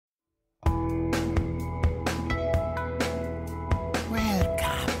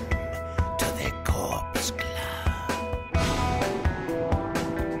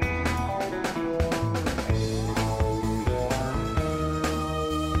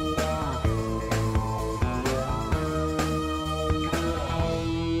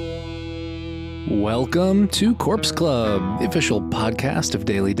Welcome to Corpse Club, the official podcast of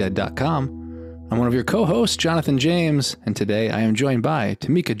DailyDead.com. I'm one of your co-hosts, Jonathan James, and today I am joined by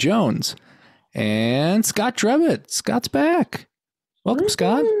Tamika Jones and Scott Drebit. Scott's back. Welcome,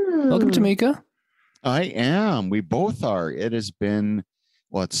 Scott. Welcome, Tamika. I am. We both are. It has been,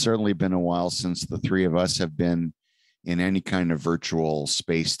 well, it's certainly been a while since the three of us have been in any kind of virtual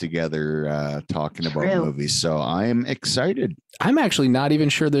space together talking about movies. So I am excited. I'm actually not even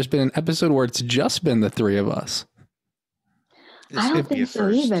sure there's been an episode where it's just been the three of us. I don't think so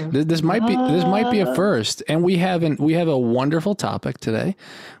either. This might be a first, and we have a wonderful topic today.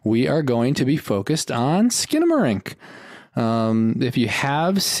 We are going to be focused on Skinamarink. If you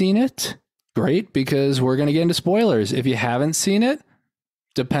have seen it, great, because we're going to get into spoilers. If you haven't seen it,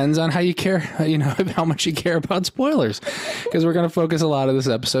 depends on how you care, how much you care about spoilers, because we're going to focus a lot of this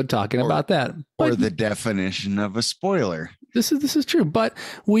episode talking about that. Or the definition of a spoiler. This is true, but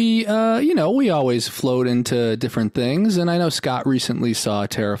we always float into different things, and I know Scott recently saw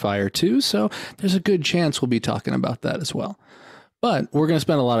Terrifier 2, so there's a good chance we'll be talking about that as well. But we're going to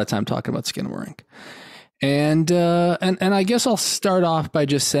spend a lot of time talking about Skinamarink. And I guess I'll start off by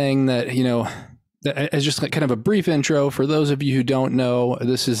just saying that, as just kind of a brief intro for those of you who don't know,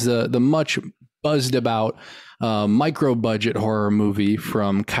 this is the much buzzed about micro budget horror movie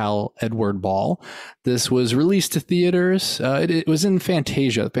from Cal Edward Ball. This was released to theaters. It was in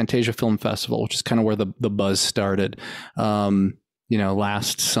Fantasia Film Festival, which is kind of where the buzz started,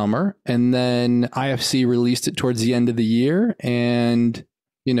 last summer. And then IFC released it towards the end of the year, and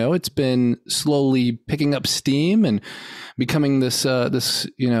it's been slowly picking up steam and becoming this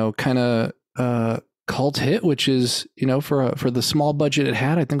kind of cult hit, which is, for the small budget it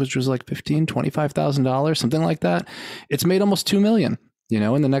had, I think which was like $25,000, something like that. It's made almost 2 million.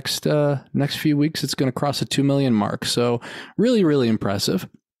 In the next few weeks, it's going to cross a 2 million mark. So really, really impressive.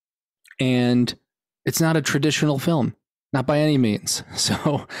 And it's not a traditional film. Not by any means.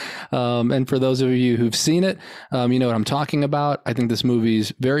 So, and for those of you who've seen it, you know what I'm talking about. I think this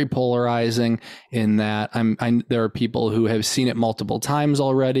movie's very polarizing in that there are people who have seen it multiple times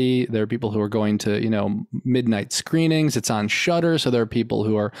already. There are people who are going to, midnight screenings. It's on Shudder. So there are people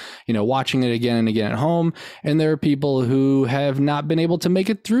who are, watching it again and again at home. And there are people who have not been able to make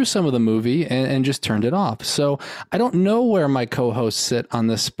it through some of the movie and just turned it off. So I don't know where my co-hosts sit on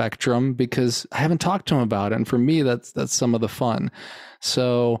this spectrum because I haven't talked to them about it. And for me, that's some of the fun.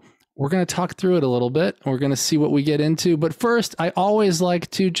 So we're going to talk through it a little bit. We're going to see what we get into. But first, I always like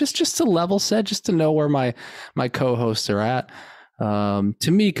to just to level set, just to know where my co-hosts are at.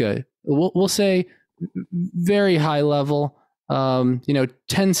 Tamika, we'll say very high level,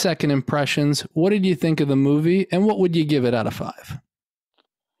 10-second impressions. What did you think of the movie, and what would you give it out of 5?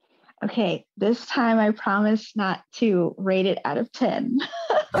 Okay, this time I promise not to rate it out of 10.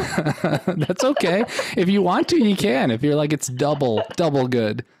 That's okay. If you want to, you can. If you're like, it's double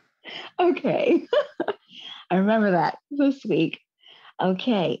good. Okay. I remember that this week.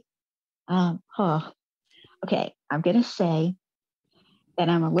 Okay. Okay, I'm going to say that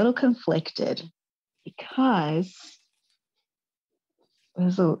I'm a little conflicted because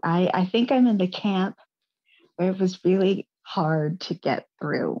I think I'm in the camp where it was really hard to get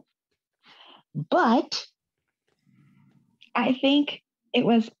through. But I think it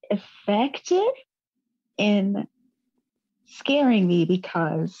was effective in scaring me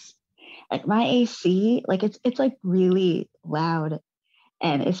because like my AC, like it's like really loud.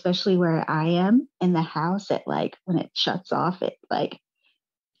 And especially where I am in the house, it like when it shuts off, it like,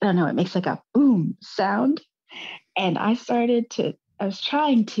 I don't know, it makes like a boom sound. And I was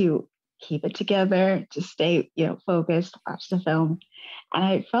trying to keep it together, to stay, focused, watch the film. And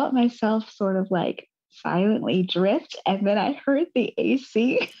I felt myself sort of like silently drift. And then I heard the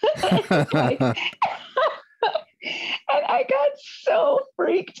AC. And I got so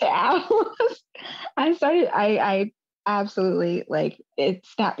freaked out. I absolutely, like, it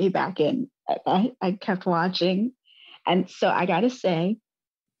snapped me back in. I kept watching. And so I got to say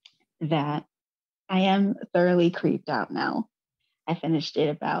that I am thoroughly creeped out now. I finished it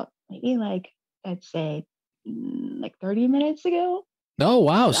about maybe like, I'd say like 30 minutes ago. Oh,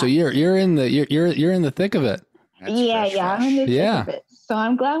 wow. So you're in the thick of it. That's fresh. I'm in the thick of it. So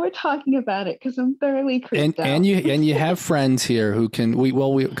I'm glad we're talking about it because I'm thoroughly creeped out. And you have friends here who can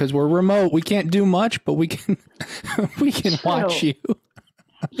because we're remote, we can't do much, but we can watch you.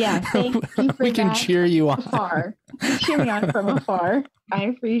 Yeah, thank you for we can cheer you on. Afar. Cheer me on from afar. I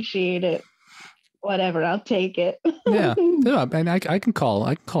appreciate it. Whatever, I'll take it. Yeah, and I can call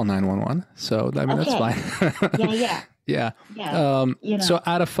 911. So I mean that's fine. Yeah. So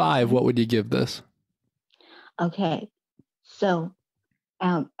out of 5, what would you give this? Okay, so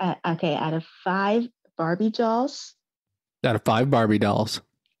Okay, out of 5 Barbie dolls, Out of 5 Barbie dolls.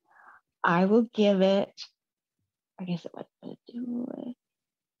 I will give it, I guess it would do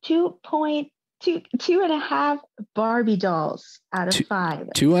 2.2 Barbie dolls out of 5.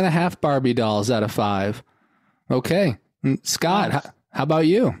 2.5 Barbie dolls out of 5. Okay. Scott, Yes. how about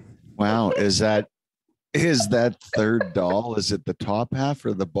you? Wow. Is that third doll? Is it the top half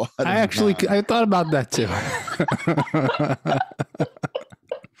or the bottom? I thought about that too.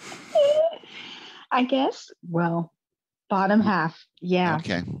 I guess, well, bottom half. Yeah.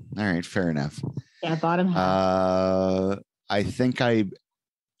 Okay. All right. Fair enough. Yeah, bottom half. I think I'm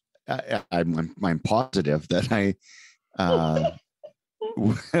positive that I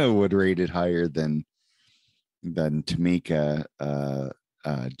would rate it higher than Tamika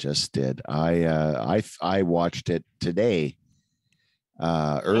just did. I watched it today,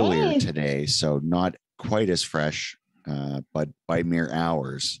 earlier today, so not quite as fresh, but by mere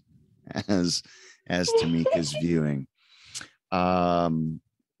hours as Tamika's viewing. A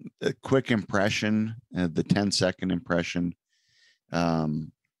quick impression, the 10-second impression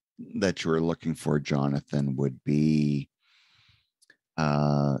that you were looking for, Jonathan, would be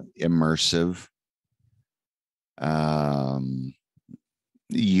immersive,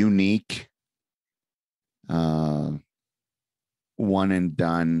 unique, one and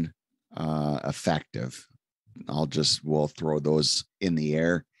done, effective. We'll throw those in the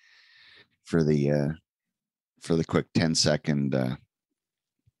air for the quick 10-second.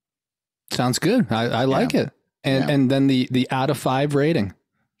 Sounds good. I like it. And then the out of 5 rating.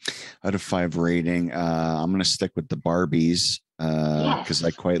 Out of 5 rating, I'm going to stick with the Barbies because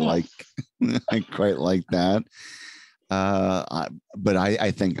I quite like that. But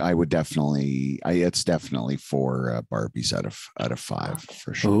I think I would definitely. It's definitely 4 Barbies out of 5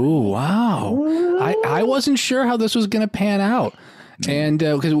 for sure. Oh wow! I wasn't sure how this was going to pan out. And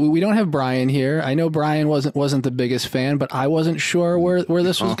because we don't have Brian here, I know Brian wasn't the biggest fan, but I wasn't sure where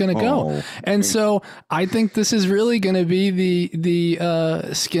this was going to go. And so I think this is really going to be the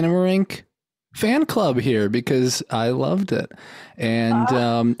Skinamarink fan club here because I loved it.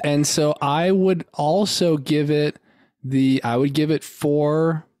 And so I would also give it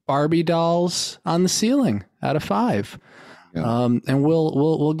 4 Barbie dolls on the ceiling out of 5. Yeah. And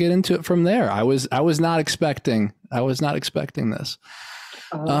we'll get into it from there. I was not expecting this,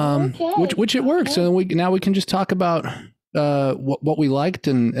 which it worked. So now we can just talk about what we liked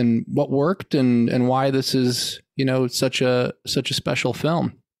and what worked and why this is such a special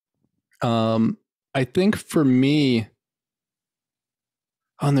film. I think for me,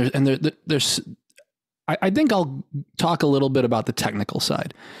 I think I'll talk a little bit about the technical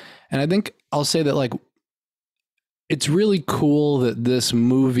side, and I think I'll say that it's really cool that this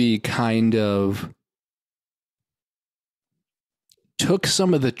movie kind of took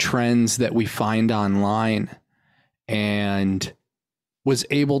some of the trends that we find online and was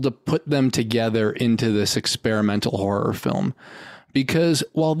able to put them together into this experimental horror film. Because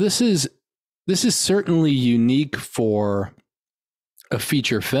while this is certainly unique for a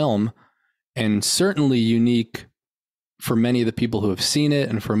feature film and certainly unique for many of the people who have seen it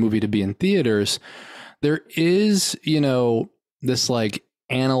and for a movie to be in theaters, there is, this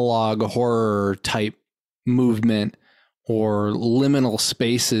analog horror type movement or liminal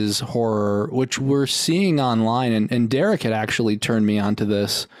spaces horror, which we're seeing online. And Derek had actually turned me onto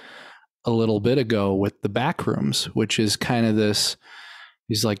this a little bit ago with the Backrooms, which is kind of these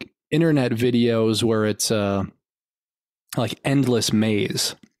internet videos where it's endless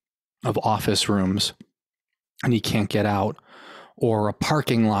maze of office rooms and you can't get out, or a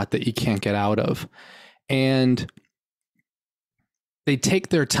parking lot that you can't get out of. And they take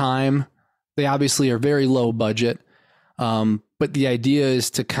their time. They obviously are very low budget. But the idea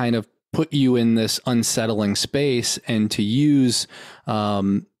is to kind of put you in this unsettling space and to use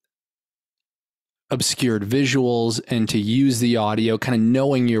obscured visuals and to use the audio, kind of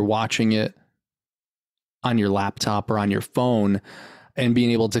knowing you're watching it on your laptop or on your phone and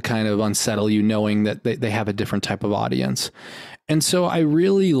being able to kind of unsettle you, knowing that they have a different type of audience. And so I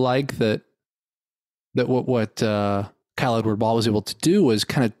really like that what Kyle Edward Ball was able to do was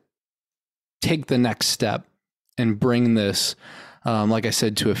kind of take the next step and bring this, like I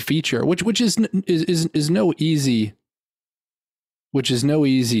said, to a feature, which is no easy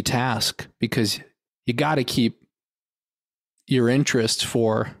task, because you got to keep your interest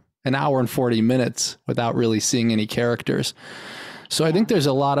for an hour and 40 minutes without really seeing any characters. So I think there's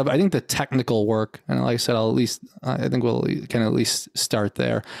I think the technical work, and like I said, I think we'll kind of at least start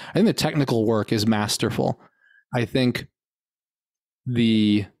there. I think the technical work is masterful. I think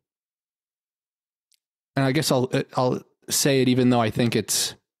and I guess I'll say it, even though I think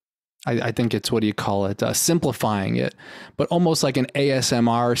it's what do you call it? Simplifying it, but almost like an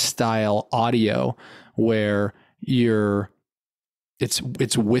ASMR style audio where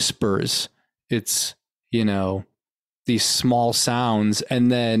it's whispers, it's, you know, these small sounds,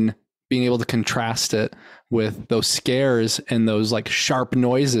 and then being able to contrast it with those scares and those like sharp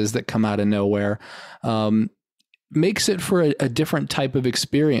noises that come out of nowhere, makes it for a different type of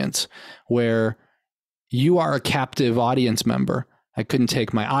experience where you are a captive audience member. I couldn't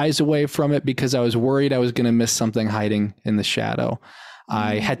take my eyes away from it because I was worried I was going to miss something hiding in the shadow.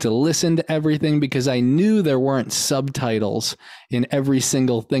 I had to listen to everything because I knew there weren't subtitles in every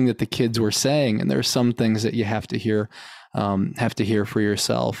single thing that the kids were saying. And there are some things that you have to hear for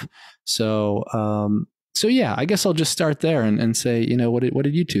yourself. So yeah, I guess I'll just start there and say, you know, what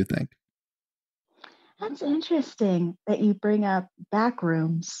did you two think? That's interesting that you bring up back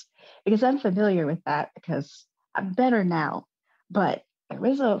rooms, because I'm familiar with that because I'm better now. But there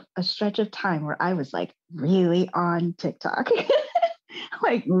was a stretch of time where I was like really on TikTok,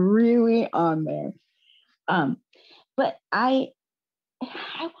 like really on there. But I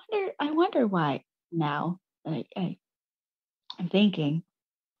wonder why now. I'm thinking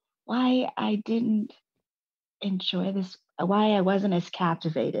why I didn't enjoy this, why I wasn't as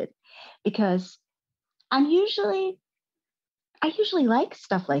captivated, because I usually like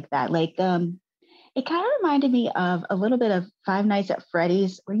stuff like that. Like it kind of reminded me of a little bit of Five Nights at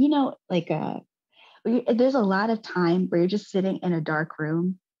Freddy's, where, you know, like there's a lot of time where you're just sitting in a dark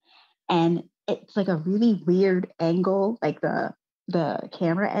room and it's like a really weird angle, like the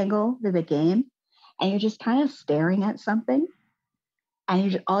camera angle for the game, and you're just kind of staring at something,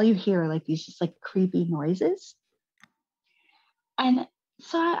 and all you hear are like these just like creepy noises. And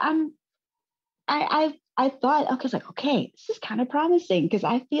so I thought, okay, it's like, okay, this is kind of promising because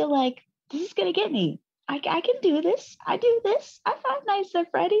I feel like this is gonna get me. I can do this. I do this. I Five Nights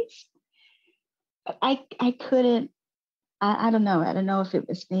at Freddy's. But I couldn't. I don't know. I don't know if it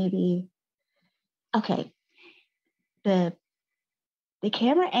was maybe okay. The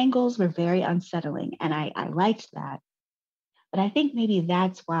camera angles were very unsettling, and I liked that. But I think maybe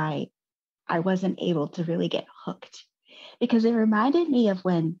that's why I wasn't able to really get hooked, because it reminded me of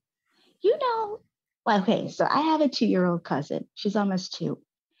when, you know, well, okay, so I have a 2-year-old cousin. She's almost 2.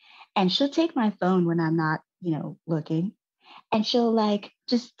 And she'll take my phone when I'm not, you know, looking. And she'll like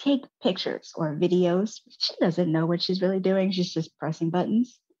just take pictures or videos. She doesn't know what she's really doing. She's just pressing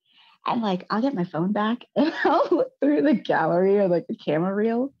buttons. And like, I'll get my phone back and I'll look through the gallery or like the camera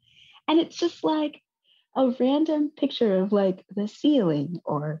reel. And it's just like a random picture of like the ceiling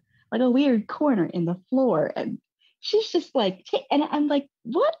or like a weird corner in the floor. And she's just like, and I'm like,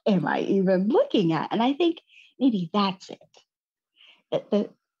 what am I even looking at? And I think maybe that's it.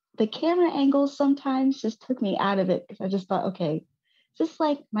 The camera angles sometimes just took me out of it because I just thought, okay, just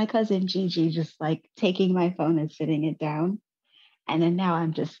like my cousin Gigi, just like taking my phone and sitting it down. And then now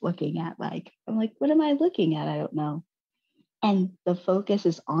I'm just looking at I'm like, what am I looking at? I don't know. And the focus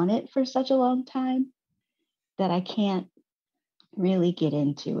is on it for such a long time that I can't really get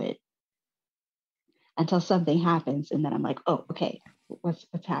into it until something happens. And then I'm like, oh, okay, what's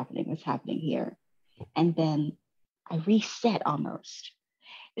happening? What's happening here? And then I reset almost.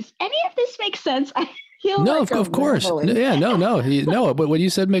 Does any of this make sense? I feel no, like of course. Yeah, no. But what you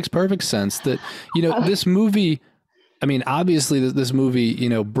said makes perfect sense. That, you know, this movie, I mean, obviously this movie, you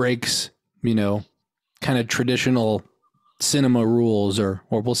know, breaks, you know, kind of traditional cinema rules, or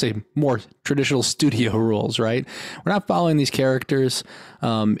we'll say more traditional studio rules, right? We're not following these characters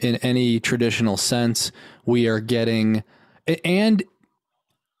in any traditional sense. We are getting, and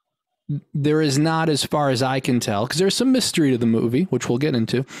there is not, as far as I can tell, because there's some mystery to the movie, which we'll get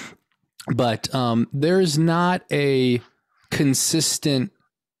into, but there's not a consistent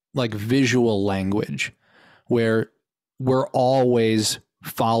like visual language where we're always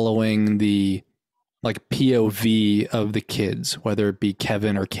following the like POV of the kids, whether it be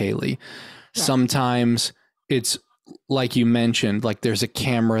Kevin or Kaylee. Yeah. Sometimes it's like you mentioned, like there's a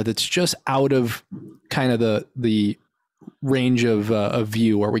camera that's just out of kind of the range of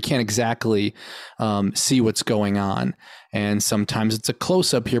view where we can't exactly see what's going on. And sometimes it's a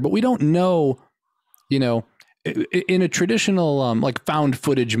close up here, but we don't know, you know, in a traditional like found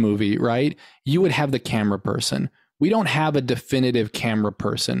footage movie, right? You would have the camera person. We don't have a definitive camera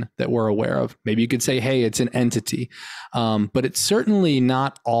person that we're aware of. Maybe you could say, hey, it's an entity, but it's certainly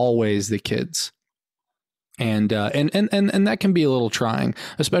not always the kids. And that can be a little trying,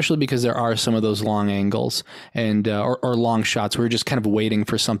 especially because there are some of those long angles and or long shots where you're just kind of waiting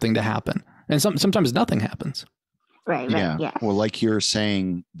for something to happen, and sometimes nothing happens. Right. Yeah. Yeah. Well, like you're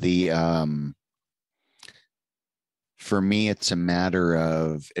saying, the for me, it's a matter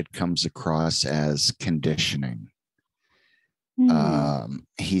of it comes across as conditioning.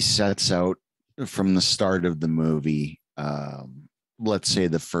 He sets out from the start of the movie, let's say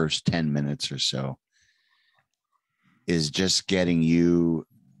the first 10 minutes or so, is just getting you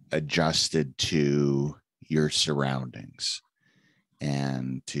adjusted to your surroundings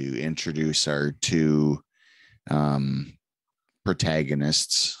and to introduce our two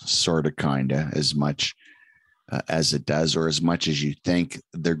protagonists, sort of, kind of, as much as it does, or as much as you think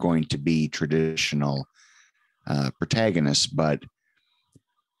they're going to be traditional protagonists, but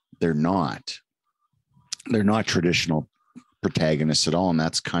they're not. They're not traditional protagonists at all. And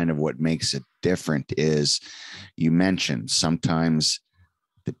that's kind of what makes it different. Is, you mentioned, sometimes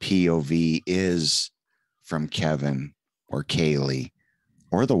the POV is from Kevin or Kaylee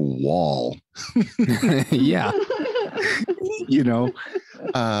or the wall. Yeah. You know,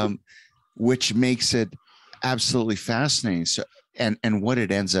 which makes it absolutely fascinating. So, and what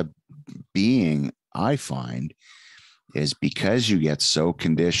it ends up being, I find, is because you get so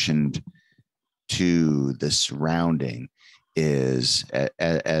conditioned to the surrounding, is,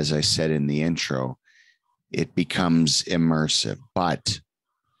 as I said in the intro, it becomes immersive. But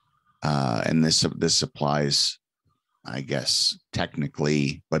and this applies, I guess,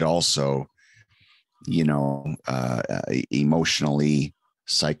 technically, but also, you know, emotionally,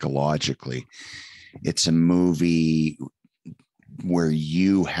 psychologically. It's a movie where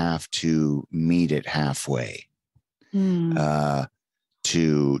you have to meet it halfway to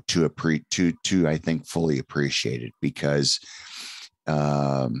I think fully appreciate it, because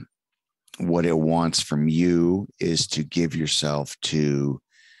what it wants from you is to give yourself to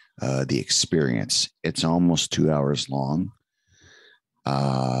the experience. It's almost 2 hours long.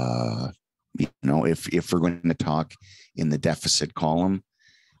 You know, if we're going to talk in the deficit column,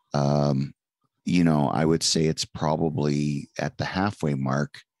 you know, I would say it's probably at the halfway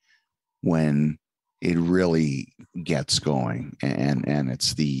mark when it really gets going, and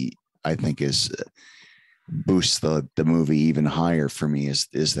it's I think boosts the movie even higher for me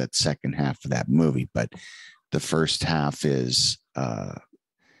is that second half of that movie. But the first half is, you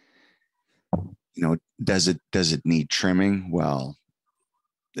know, does it need trimming? Well,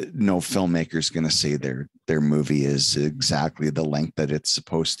 no filmmaker's going to say their movie is exactly the length that it's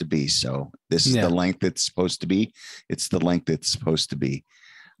supposed to be. So this is the length it's supposed to be. It's the length it's supposed to be.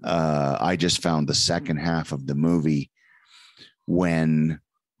 I just found the second half of the movie, when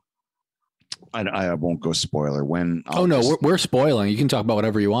I won't go spoiler. When we're spoiling. You can talk about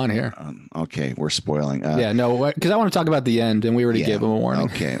whatever you want here. Okay, we're spoiling. Yeah, no, because I want to talk about the end, and we already gave them a warning.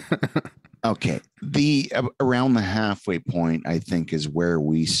 Okay. Okay. The around the halfway point, I think, is where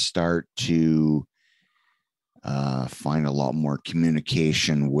we start to find a lot more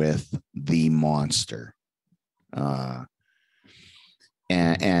communication with the monster. And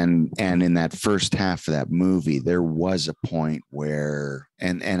in that first half of that movie, there was a point where,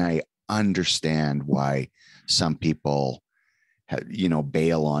 and I understand why some people, you know,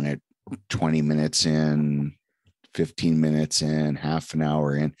 bail on it 20 minutes in, 15 minutes in, half an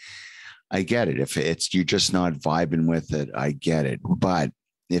hour in. I get it. If you're just not vibing with it, I get it. But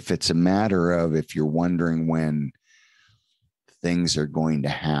if it's a matter of, if you're wondering when things are going to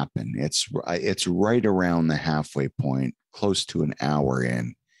happen, it's right around the halfway point, close to an hour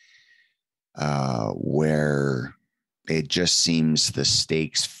in, where it just seems the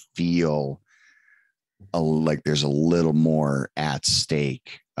stakes feel like there's a little more at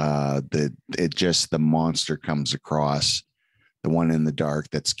stake. The monster comes across, the one in the dark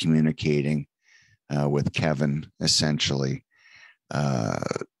that's communicating with Kevin, essentially,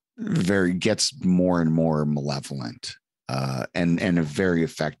 gets more and more malevolent, and very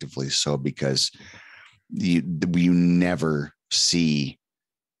effectively so, because you never see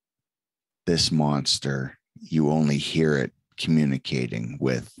this monster. You only hear it communicating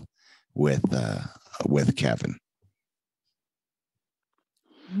with Kevin.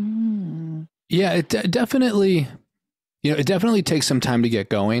 Yeah, it definitely. You know, it definitely takes some time to get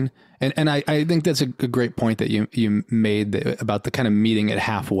going. And I think that's a great point that you made about the kind of meeting it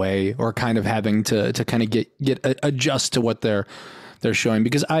halfway, or kind of having to kind of adjust to what they're showing.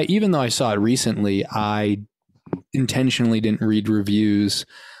 Because even though I saw it recently, I intentionally didn't read reviews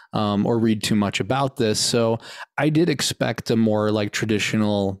or read too much about this. So I did expect a more like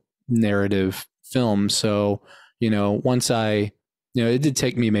traditional narrative film. So, you know, it did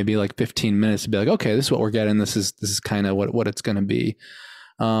take me maybe like 15 minutes to be like, okay, this is what we're getting. This is kind of what it's going to be.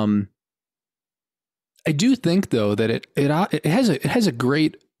 I do think though that it has a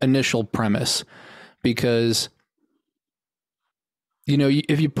great initial premise, because you know,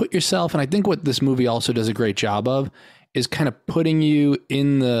 if you put yourself, and I think what this movie also does a great job of is kind of putting you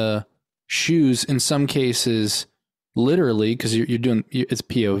in the shoes, in some cases, literally, because you're doing, it's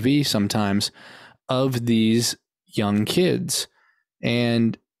POV sometimes, of these young kids.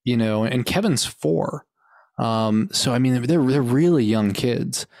 And, you know, and Kevin's 4. So, I mean, they're really young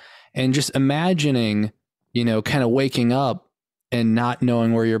kids. And just imagining, you know, kind of waking up and not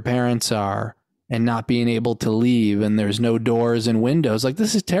knowing where your parents are and not being able to leave, and there's no doors and windows. Like,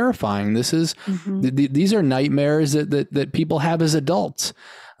 this is terrifying. This is, these are nightmares that people have as adults.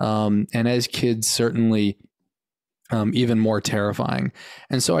 And as kids, certainly, even more terrifying.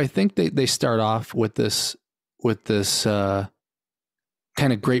 And so I think they start off with this kind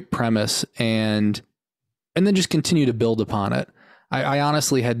of great premise, and then just continue to build upon it. I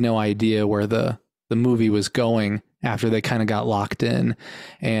honestly had no idea where the movie was going after they kind of got locked in,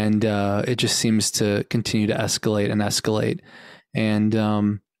 and it just seems to continue to escalate.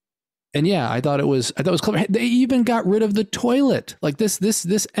 And yeah, I thought it was clever. They even got rid of the toilet. Like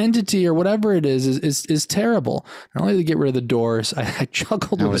this entity or whatever it is terrible. Not only did they get rid of the doors, I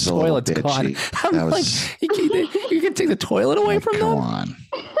chuckled when the toilet's gone. I'm like, you can take the toilet away from them? Come on.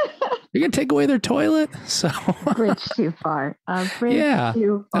 You're gonna take away their toilet? So bridge too far.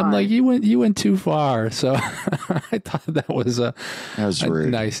 Too far. I'm like, you went too far. So I thought that was a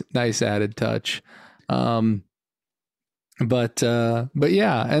nice added touch. But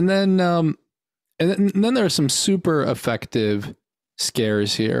yeah, and then there are some super effective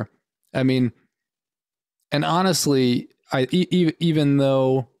scares here. I mean, and honestly, even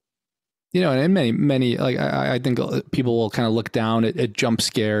though, you know, and many like I think people will kind of look down at jump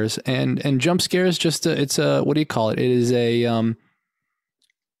scares, and jump scares it's a, what do you call it? It is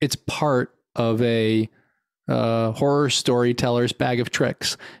it's part of a horror storyteller's bag of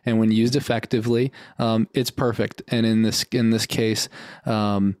tricks, and when used effectively, it's perfect. And in this case,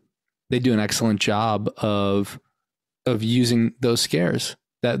 they do an excellent job of using those scares.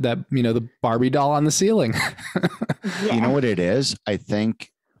 That you know, the Barbie doll on the ceiling. Yeah. You know what it is? I think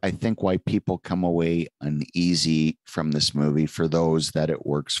why people come away uneasy from this movie, for those that it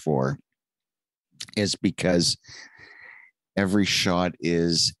works for, is because every shot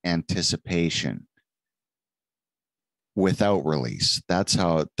is anticipation without release. That's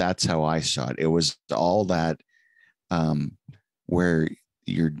how I saw it. It was all that, where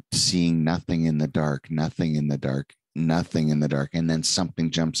you're seeing nothing in the dark, and then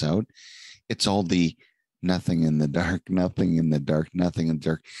something jumps out. It's all the nothing in the dark, and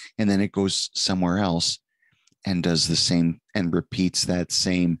then it goes somewhere else and does the same and repeats that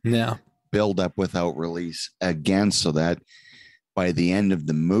same build up without release again, so that by the end of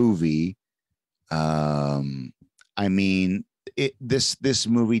the movie, I mean, this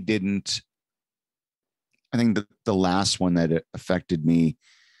movie didn't. I think the last one that affected me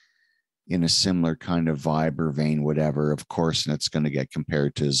in a similar kind of vibe or vein, whatever, of course, and it's going to get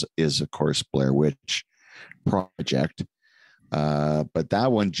compared to is of course Blair Witch Project. But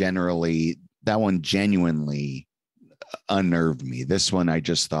that one genuinely unnerved me. This one I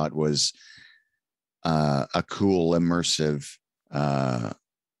just thought was a cool, immersive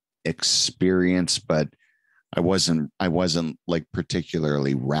experience, but I wasn't like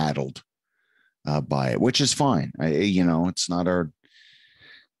particularly rattled by it, which is fine. It's not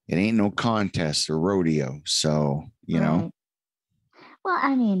it ain't no contest or rodeo. So, you know. Well,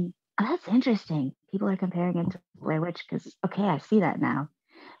 I mean, that's interesting. People are comparing it to Blair Witch because, okay, I see that now.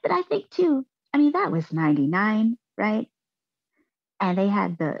 But I think too, I mean, that was 99, right? And they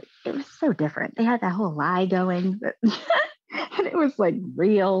had it was so different. They had that whole lie going, and it was like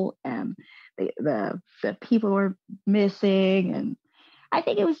real, and the people were missing. And I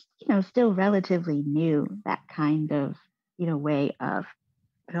think it was, still relatively new, that kind of, way of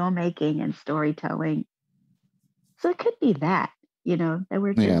filmmaking and storytelling. So it could be that, that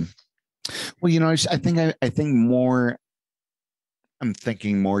we're just. Yeah. Well, I think more, I'm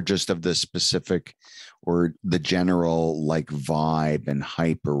thinking more just of the specific or the general like vibe and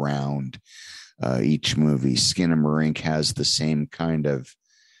hype around each movie. Skinamarink has the same kind of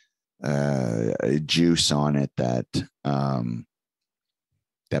juice on it that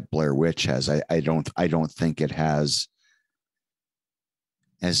Blair Witch has. I don't think it has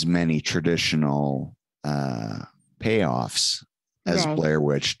as many traditional payoffs as Blair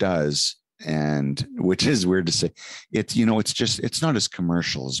Witch does, and which is weird to say. It's not as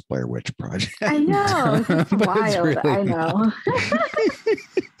commercial as Blair Witch Project. I know, it's wild. Really I know.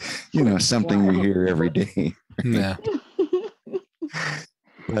 Something wild. You hear every day. Yeah.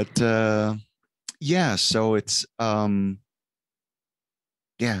 But yeah, so it's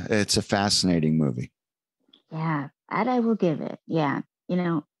it's a fascinating movie. Yeah, That I will give it. Yeah.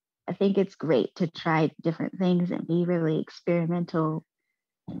 I think it's great to try different things and be really experimental,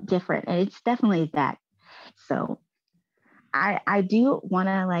 different. And it's definitely that. So I do want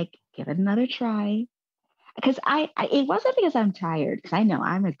to like give it another try because it wasn't because I'm tired, because I know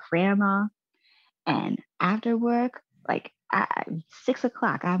I'm a grandma, and after work, like 6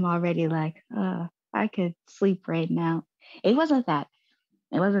 o'clock, I'm already like, I could sleep right now. It wasn't that.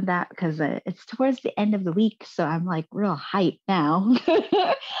 It wasn't that because it's towards the end of the week, so I'm like real hyped now.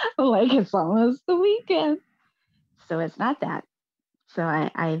 Like it's almost the weekend, so it's not that. So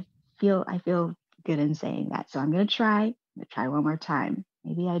I feel good in saying that. So I'm gonna try. I'm gonna try one more time.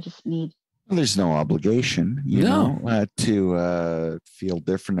 Maybe I just need. There's no obligation, to feel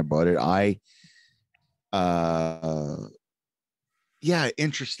different about it. Yeah,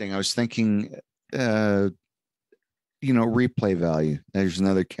 interesting. I was thinking, replay value. There's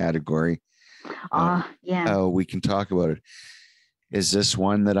another category. Yeah. We can talk about it. Is this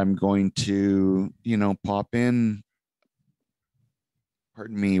one that I'm going to, pop in,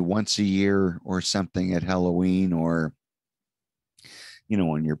 pardon me, once a year or something at Halloween, or,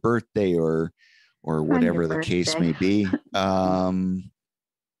 on your birthday, or whatever the case may be. And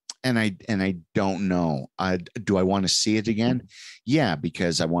I don't know. Do I want to see it again? Yeah,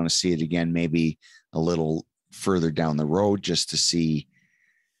 because I want to see it again, maybe a little further down the road, just to see,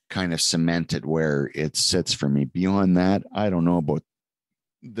 kind of cement it where it sits for me. Beyond that, I don't know about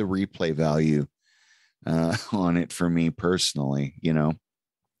the replay value on it for me personally,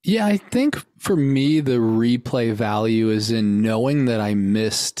 Yeah, I think for me, the replay value is in knowing that I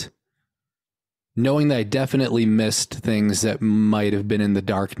definitely missed things that might have been in the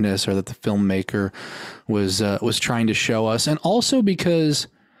darkness, or that the filmmaker was trying to show us. And also because,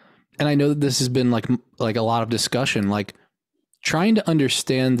 and I know that this has been like a lot of discussion, like trying to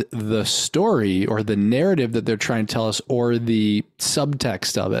understand the story or the narrative that they're trying to tell us, or the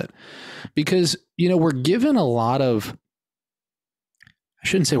subtext of it. Because, we're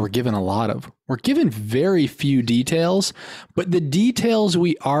given very few details, but the details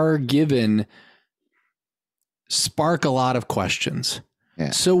we are given spark a lot of questions. Yeah.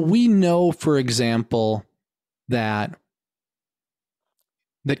 So we know, for example, that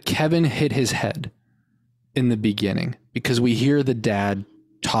Kevin hit his head in the beginning, because we hear the dad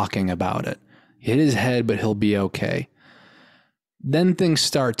talking about it. He hit his head, but he'll be okay. Then things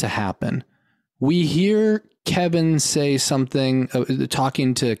start to happen. We hear Kevin say something,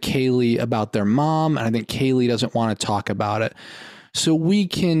 talking to Kaylee about their mom, and I think Kaylee doesn't want to talk about it. So we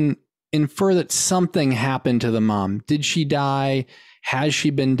can infer that something happened to the mom. Did she die? Has she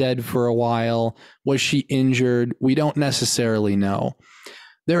been dead for a while? Was she injured? We don't necessarily know.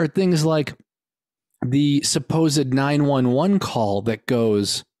 There are things like the supposed 911 call that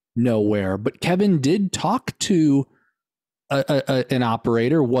goes nowhere, but Kevin did talk to an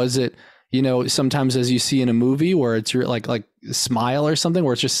operator. Was it, sometimes as you see in a movie where it's like Smile or something,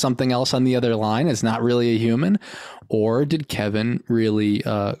 where it's just something else on the other line, it's not really a human? Or did Kevin really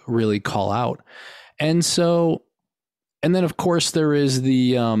call out? And so, and then of course there is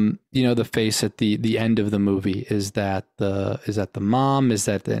the the face at the end of the movie. Is that the mom? Is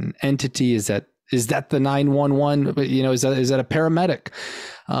that an entity? Is that the 911? Is that a paramedic?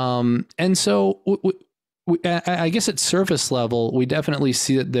 And so I guess at surface level, we definitely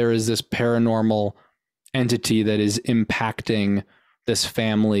see that there is this paranormal entity that is impacting this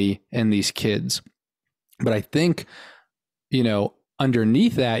family and these kids. But I think,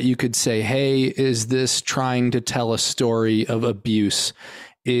 underneath that, you could say, hey, is this trying to tell a story of abuse?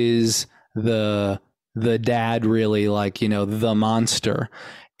 Is the dad really the monster?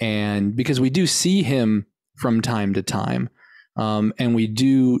 And because we do see him from time to time. And we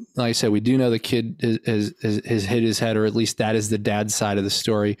do, like I said, we do know the kid has hit his head, or at least that is the dad's side of the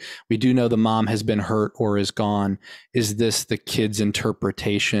story. We do know the mom has been hurt or is gone. Is this the kid's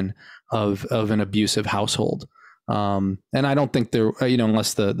interpretation of an abusive household? And I don't think there,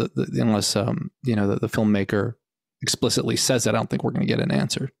 unless the filmmaker explicitly says it, I don't think we're going to get an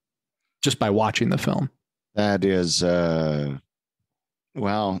answer just by watching the film. That is, that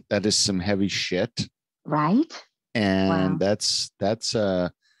is some heavy shit. Right. And wow. that's no,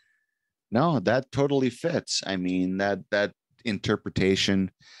 that totally fits. I mean, that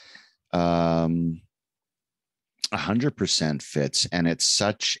interpretation 100% fits, and it's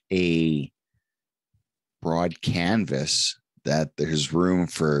such a broad canvas that there's room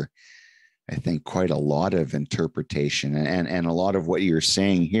for, I think, quite a lot of interpretation, and a lot of what you're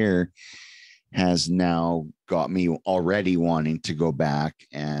saying here has now got me already wanting to go back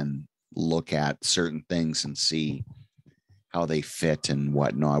and look at certain things and see how they fit and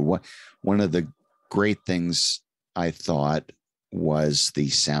whatnot. One of the great things I thought was the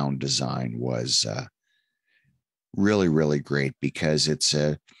sound design was really, really great, because it's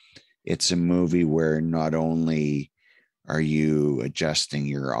a movie where not only are you adjusting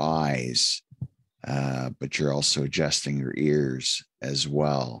your eyes, but you're also adjusting your ears as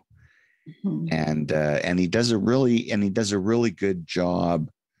well. And he does a really good job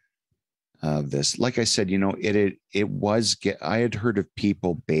of this. Like I said, I had heard of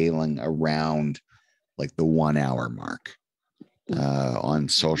people bailing around like the 1 hour mark on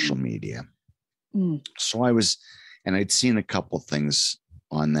social media. So I'd seen a couple things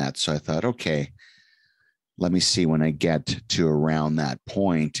on that. So I thought, okay, let me see when I get to around that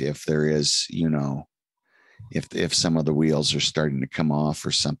point, if there is, if some of the wheels are starting to come off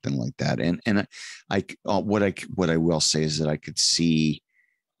or something like that. And what I will say is that I could see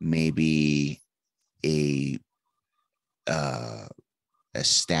maybe a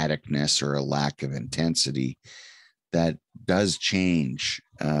staticness or a lack of intensity that does change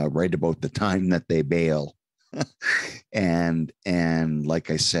right about the time that they bail. and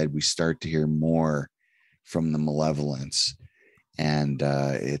like I said, we start to hear more from the malevolence, and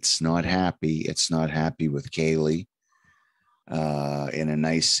it's not happy with Kaylee,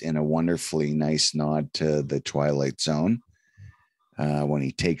 in a wonderfully nice nod to the Twilight Zone, when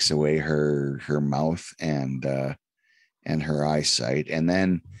he takes away her mouth and her eyesight. And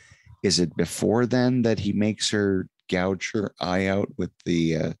then, is it before then that he makes her gouge her eye out with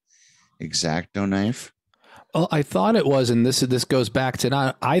the X-Acto knife? Well, I thought it was, and this goes back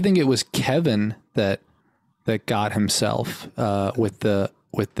to I think it was Kevin that got himself with the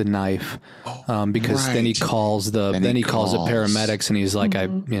knife, because right. then he calls the paramedics, and he's like,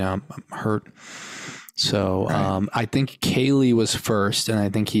 I'm hurt. So right. I think Kaylee was first, and I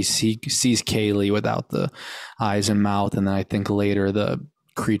think he sees Kaylee without the eyes and mouth, and then I think later the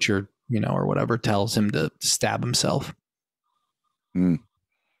creature, or whatever, tells him to stab himself.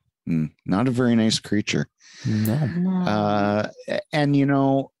 Not a very nice creature. No.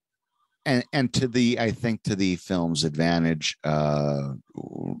 And to the film's advantage, we're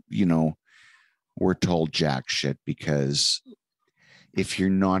told jack shit, because if you're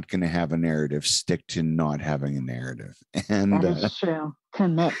not going to have a narrative, stick to not having a narrative. And that is true.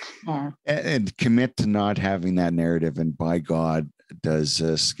 Commit. Yeah. And commit to not having that narrative. And by God, does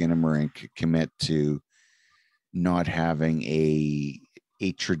Skinamarink commit to not having a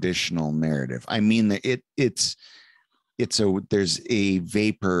traditional narrative. I mean, there's a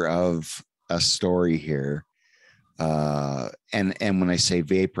vapor of a story here. And when I say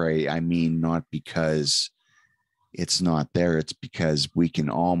vapor, I mean not because it's not there. It's because we can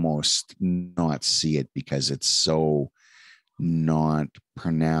almost not see it because it's so not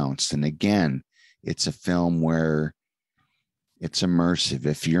pronounced. And again, it's a film where it's immersive.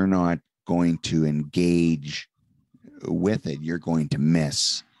 If you're not going to engage with it, you're going to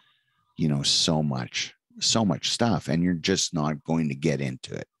miss, so much stuff, and you're just not going to get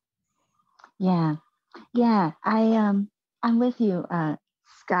into it. Yeah. I'm with you.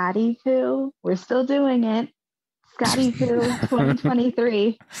 Scotty Poo, we're still doing it. Scotty Poo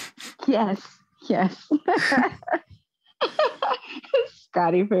 2023. Yes.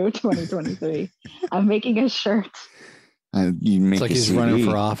 Scotty Poo 2023. I'm making a shirt. It's like he's CD. Running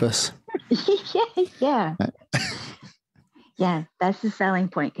for office. Yeah. Yeah, that's the selling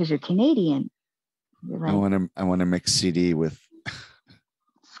point, because you're Canadian. You're like, I want to mix CD with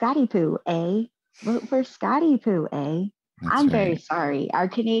Scotty Poo, eh? Vote for Scotty Poo, eh? I'm very sorry. Our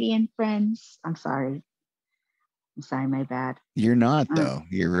Canadian friends, I'm sorry. My bad. You're not, though.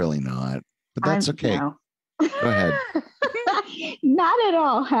 You're really not. But that's okay. No. Go ahead. Not at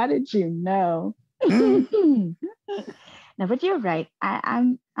all. How did you know? No, but you're right.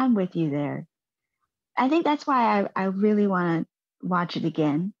 I'm with you there. I think that's why I really want to watch it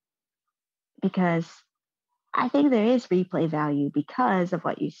again, because I think there is replay value because of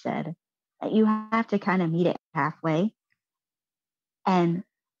what you said, that you have to kind of meet it halfway. And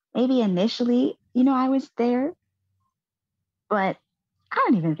maybe initially, I was there, but I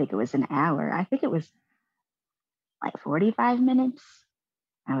don't even think it was an hour. I think it was like 45 minutes.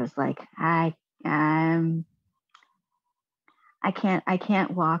 I was like, I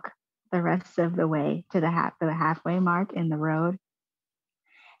can't walk the rest of the way to the halfway mark in the road.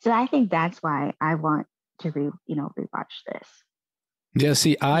 So I think that's why I want to rewatch this. Yeah,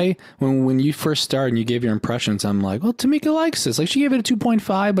 see, when you first started and you gave your impressions, I'm like, well, Tamika likes this. Like, she gave it a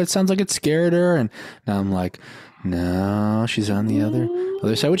 2.5, but it sounds like it scared her. And now I'm like, no, she's on the other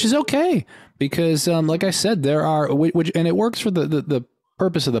side, which is okay, because like I said, there are, which and it works for the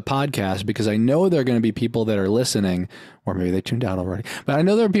purpose of the podcast, because I know there are going to be people that are listening, or maybe they tuned out already, but I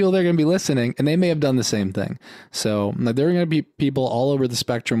know there are people that are going to be listening and they may have done the same thing. So there are going to be people all over the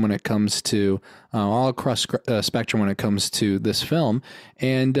spectrum when it comes to all across spectrum when it comes to this film.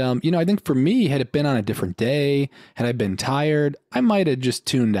 And, I think for me, had it been on a different day, had I been tired, I might have just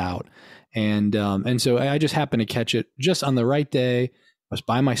tuned out. And so I just happened to catch it just on the right day. I was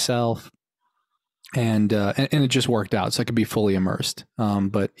by myself. And it just worked out, so I could be fully immersed.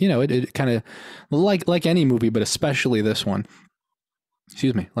 But it kind of like any movie, but especially this one.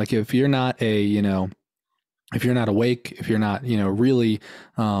 Excuse me. Like if you're not if you're not awake, if you're not really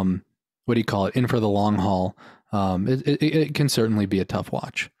what do you call it, in for the long haul, it can certainly be a tough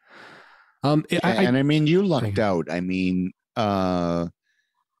watch. You lucked out. I mean,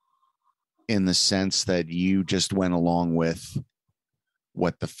 in the sense that you just went along with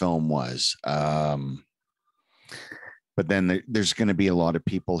what the film was. But then there's going to be a lot of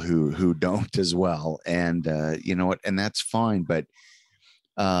people who don't as well. And you know what, and that's fine. But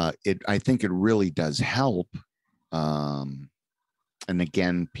I think it really does help. And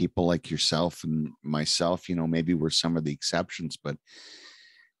again, people like yourself and myself, maybe we're some of the exceptions, but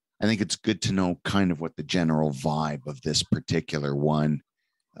I think it's good to know kind of what the general vibe of this particular one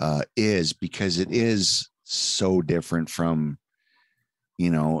is, because it is so different from,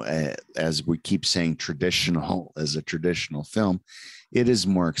 as we keep saying, traditional as a traditional film. It is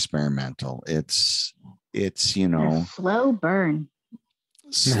more experimental. It's a slow burn.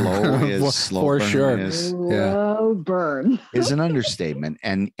 For sure. Slow burn is an understatement.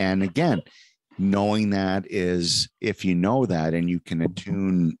 And again, knowing that is, if you know that and you can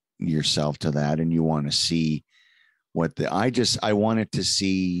attune yourself to that, and you want to see what I wanted to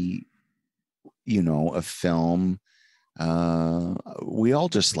see, a film. We all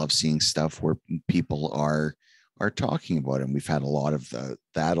just love seeing stuff where people are talking about it. And we've had a lot of a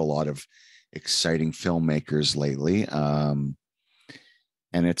lot of exciting filmmakers lately. And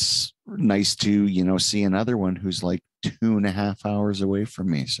it's nice to, see another one who's like 2.5 hours away from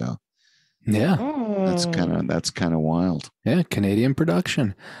me. So yeah, that's kind of wild. Yeah. Canadian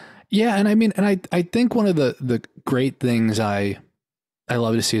production. Yeah. And I think one of the great things I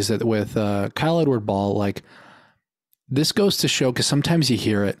love to see is that with Kyle Edward Ball, like, this goes to show, because sometimes you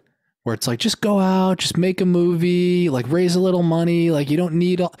hear it where it's like, just go out, just make a movie, like raise a little money, like you don't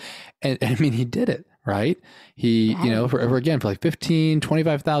need all. And he did it, right? He, for like $15,000,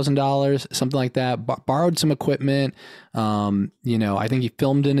 $25,000, something like that, borrowed some equipment. I think he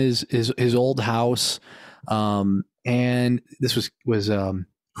filmed in his old house. And this was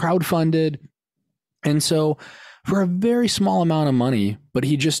crowdfunded. And so for a very small amount of money, but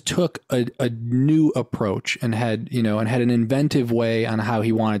he just took a new approach and had an inventive way on how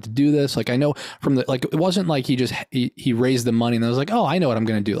he wanted to do this. Like, I know it wasn't like he raised the money and then was like, oh, I know what I'm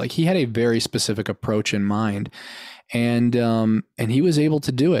going to do. Like, he had a very specific approach in mind, and he was able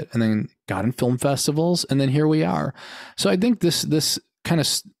to do it, and then got in film festivals, and then here we are. So I think this kind of,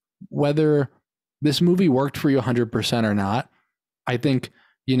 whether this movie worked for you 100% or not, I think,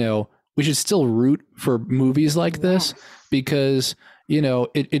 we should still root for movies like this, because,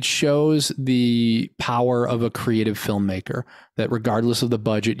 it shows the power of a creative filmmaker, that regardless of the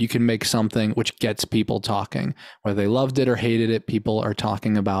budget, you can make something which gets people talking. Whether they loved it or hated it, people are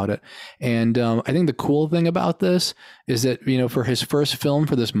talking about it. And I think the cool thing about this is that, for his first film,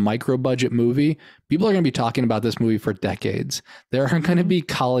 for this micro budget movie, people are going to be talking about this movie for decades. There are going to be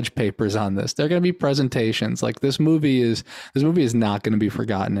college papers on this. There are going to be presentations. Like, this movie is not going to be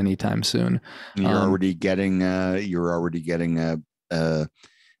forgotten anytime soon. You're already getting the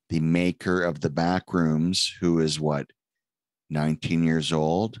maker of the Backrooms, who is 19 years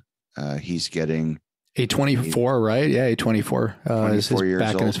old. He's getting A24, right? Yeah, A24 is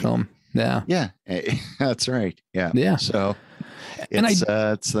back old. In his film. Yeah. Yeah, that's right. Yeah. Yeah. So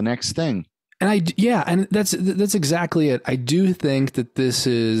it's the next thing. And that's exactly it. I do think that this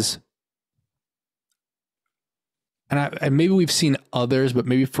is, and maybe we've seen others, but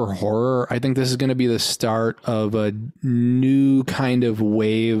maybe for horror, I think this is going to be the start of a new kind of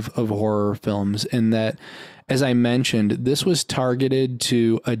wave of horror films, in that, as I mentioned, this was targeted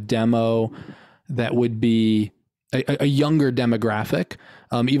to a demo that would be a younger demographic.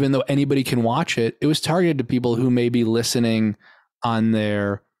 Even though anybody can watch it, it was targeted to people who may be listening on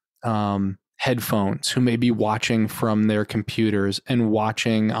their headphones, who may be watching from their computers and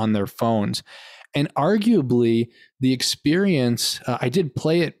watching on their phones. And arguably, the experience, I did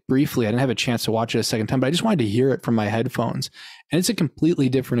play it briefly. I didn't have a chance to watch it a second time, but I just wanted to hear it from my headphones. And it's a completely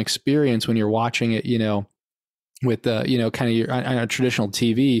different experience when you're watching it, with kind of your on a traditional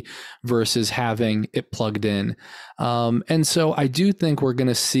TV versus having it plugged in. And so I do think we're going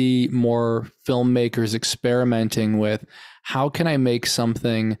to see more filmmakers experimenting with how can I make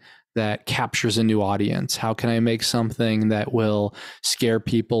something that captures a new audience? How can I make something that will scare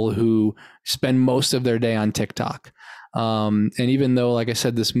people who spend most of their day on TikTok? And even though, like I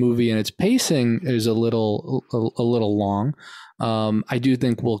said, this movie and its pacing is a little long, I do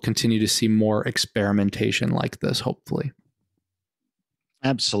think we'll continue to see more experimentation like this, hopefully.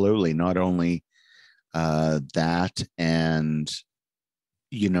 Absolutely. Not only that, and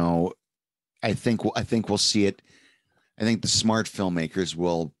I think we'll see it. I think the smart filmmakers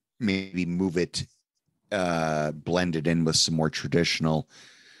will maybe move it, blend it in with some more traditional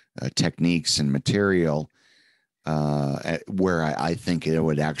techniques and material, where I think it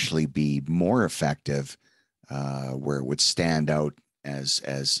would actually be more effective, where it would stand out as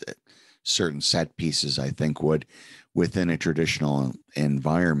certain set pieces, I think, would within a traditional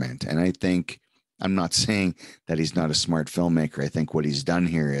environment. And I think, I'm not saying that he's not a smart filmmaker. I think what he's done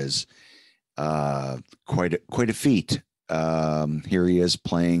here is quite a feat. Here he is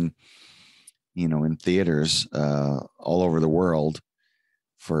playing, in theaters all over the world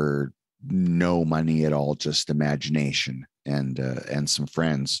for no money at all, just imagination and some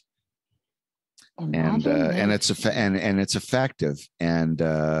friends. And it's effective. And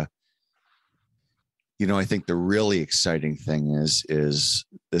I think the really exciting thing is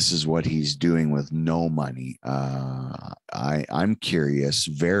this is what he's doing with no money. I'm curious,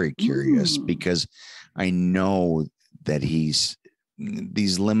 very curious, because I know that he's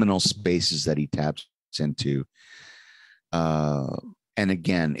these liminal spaces that he taps into. And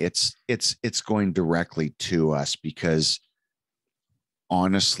again, it's going directly to us, because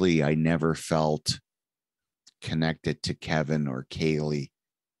honestly, I never felt connected to Kevin or Kaylee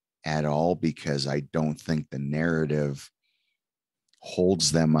at all, because I don't think the narrative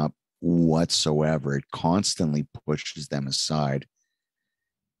holds them up whatsoever. It constantly pushes them aside,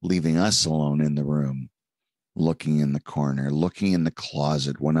 leaving us alone in the room, looking in the corner, looking in the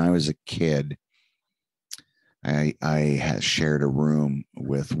closet. When I was a kid, I had shared a room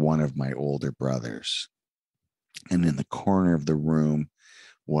with one of my older brothers, and in the corner of the room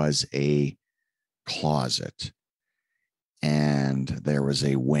was a closet, and there was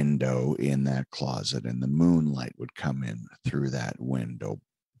a window in that closet, and the moonlight would come in through that window.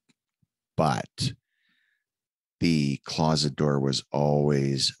 But the closet door was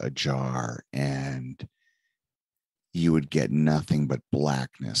always ajar, and you would get nothing but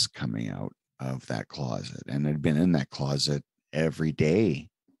blackness coming out of that closet. And I'd been in that closet every day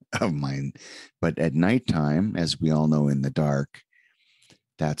of mine. But at nighttime, as we all know, in the dark,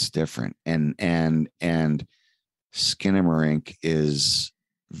 that's different. And Skinamarink is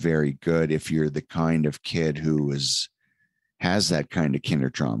very good if you're the kind of kid who has that kind of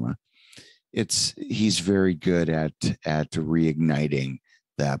kinder trauma. He's very good at reigniting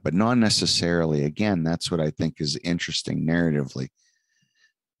that, but not necessarily. Again, that's what I think is interesting narratively.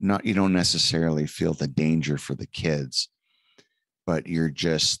 You don't necessarily feel the danger for the kids, but you're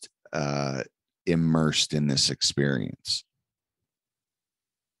just immersed in this experience.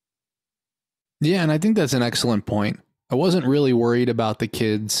 Yeah, and I think that's an excellent point. I wasn't really worried about the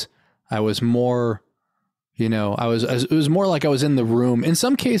kids. I was more, it was more like I was in the room. In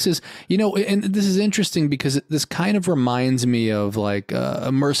some cases, and this is interesting because this kind of reminds me of like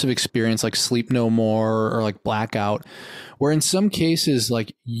immersive experience like Sleep No More or like Blackout, where in some cases,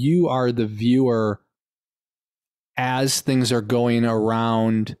 like you are the viewer as things are going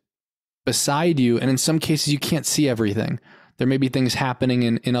around beside you. And in some cases, you can't see everything. There may be things happening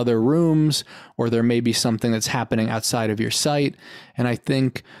in other rooms, or there may be something that's happening outside of your sight. And I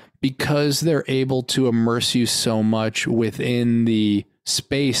think because they're able to immerse you so much within the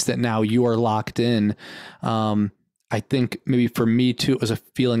space that now you are locked in, I think maybe for me too, it was a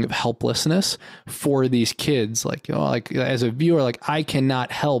feeling of helplessness for these kids. Like, like as a viewer, like I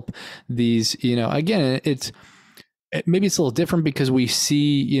cannot help these, again, maybe it's a little different because we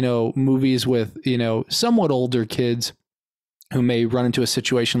see, movies with, somewhat older kids who may run into a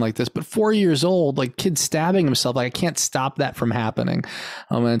situation like this, but 4 years old, like kids stabbing himself, like I can't stop that from happening.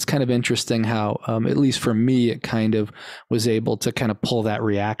 And it's kind of interesting how, at least for me, it kind of was able to kind of pull that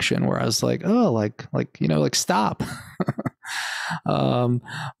reaction where I was like, oh, like stop.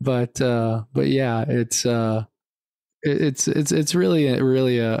 But yeah, it's really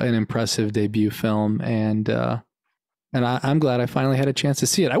an impressive debut film. And I'm glad I finally had a chance to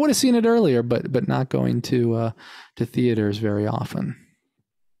see it. I would have seen it earlier, but not going to theaters very often.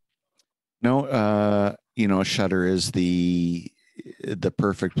 No, Shudder is the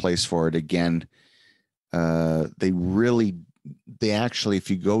perfect place for it. Again, they actually, if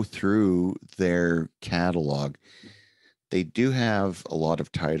you go through their catalog, they do have a lot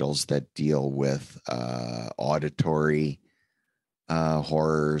of titles that deal with auditory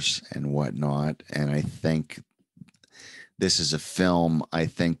horrors and whatnot. And I think this is a film, I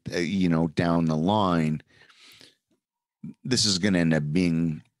think, down the line, this is going to end up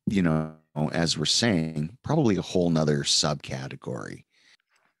being, as we're saying, probably a whole nother subcategory.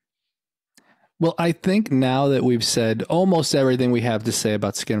 Well, I think now that we've said almost everything we have to say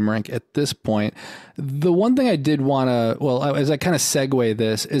about Skinamarink at this point, the one thing I did want to, as I kind of segue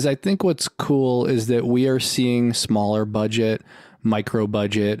this, is I think what's cool is that we are seeing smaller budget, micro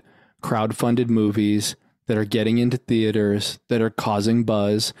budget, crowdfunded movies that are getting into theaters, that are causing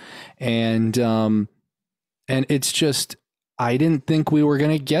buzz. And it's just, I didn't think we were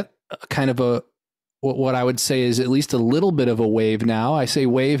going to get kind of what I would say is at least a little bit of a wave now. I say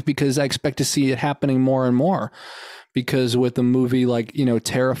wave because I expect to see it happening more and more, because with a movie like,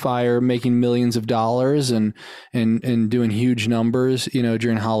 Terrifier making millions of dollars and doing huge numbers,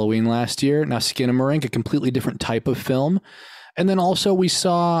 during Halloween last year, now Skinamarink, a completely different type of film. And then also we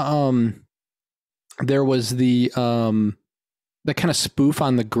saw, there was the kind of spoof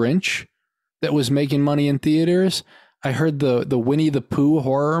on the Grinch that was making money in theaters. I heard the Winnie the Pooh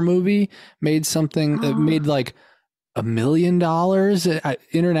horror movie made something that made like $1 million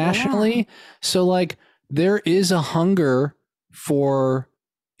internationally. Yeah. So like there is a hunger for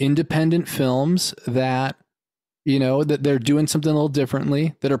independent films that, that they're doing something a little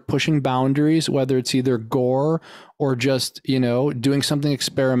differently, that are pushing boundaries, whether it's either gore or just, doing something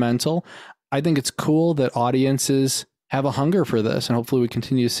experimental. I think it's cool that audiences have a hunger for this, and hopefully we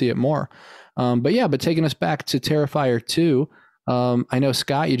continue to see it more. But taking us back to Terrifier 2, I know,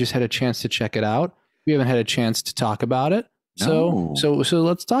 Scott, you just had a chance to check it out. We haven't had a chance to talk about it. No. So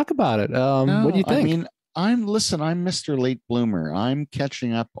let's talk about it. What do you think? I mean, I'm Mr. Late Bloomer. I'm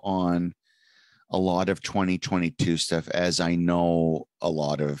catching up on a lot of 2022 stuff, as I know a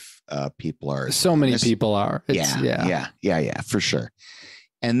lot of people are. So many people are. Yeah, for sure.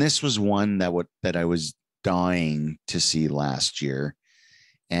 And this was one that I was dying to see last year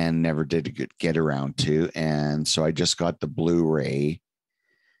and never did get around to. And so I just got the Blu-ray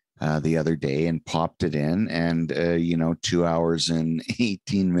the other day and popped it in. And, 2 hours and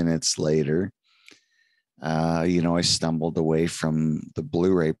 18 minutes later, I stumbled away from the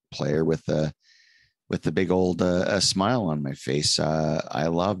Blu-ray player with the big old smile on my face. I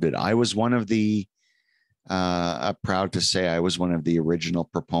loved it. I was one of the, proud to say I was one of the original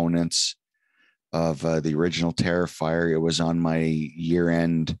proponents of the original Terrifier. It was on my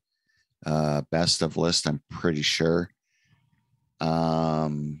year-end best of list, I'm pretty sure.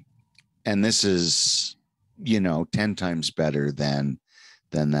 And this is, 10 times better than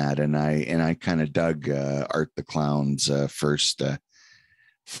that. And I kind of dug Art the Clown's first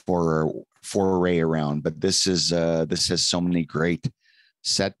foray around, but this has so many great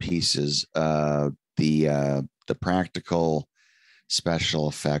set pieces. The practical special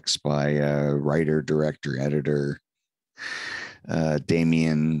effects by writer, director, editor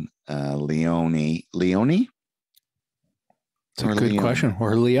Damien Leone. It's a good question.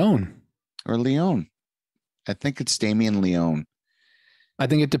 Or Leone. I think it's Damien Leone. I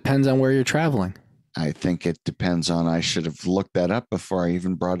think it depends on where you're traveling. I think it depends on. I should have looked that up before I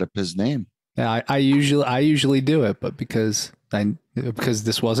even brought up his name. Yeah, I usually do it, but because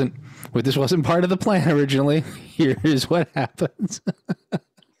this wasn't part of the plan originally, here's what happens.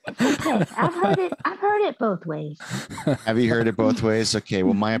 Okay, I've heard it both ways. Have you heard it both ways? Okay,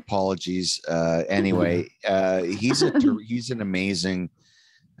 well, my apologies. Anyway, he's an amazing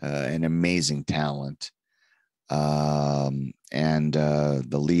talent. And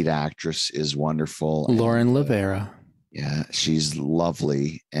the lead actress is wonderful. Lauren Lavera. Yeah, she's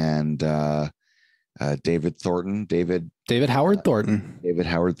lovely. And David Howard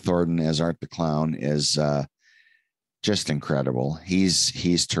Thornton as Art the Clown is just incredible.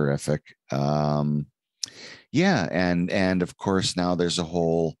 He's terrific. And of course now there's a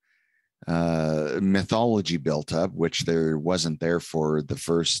whole mythology built up, which there wasn't there for the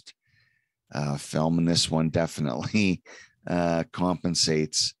first film, and this one definitely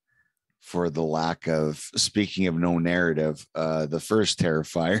compensates for the lack of. Speaking of no narrative, the first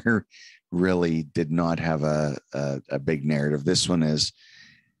Terrifier really did not have a big narrative. This one has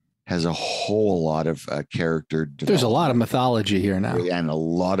a whole lot of character development. There's a lot of mythology here now, and a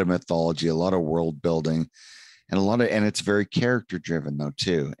lot of mythology, a lot of world building, and it's very character driven though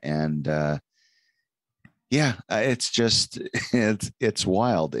too. And it's just it's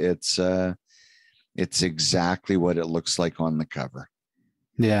wild. It's exactly what it looks like on the cover.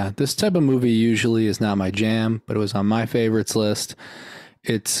 Yeah, this type of movie usually is not my jam, but it was on my favorites list.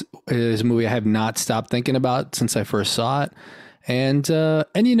 It is a movie I have not stopped thinking about since I first saw it. And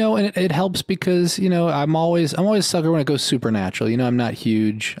you know, and it helps because, you know, I'm always a sucker when it goes supernatural. You know, I'm not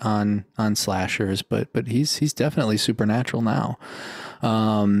huge on slashers, but he's definitely supernatural now.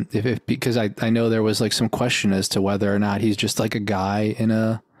 If because I know there was like some question as to whether or not he's just like a guy in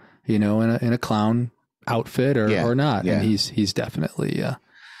a, you know, in a clown outfit or not. Yeah. And he's definitely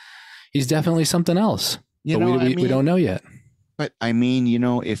something else. You But know, we don't know yet. But I mean, you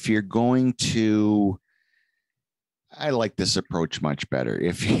know, if you're going to, I like this approach much better.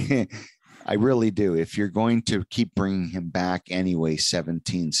 If you, I really do. If you're going to keep bringing him back anyway,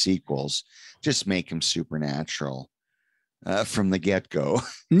 17 sequels, just make him supernatural from the get-go.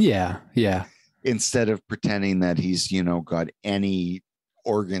 Yeah, yeah. Instead of pretending that he's, you know, got any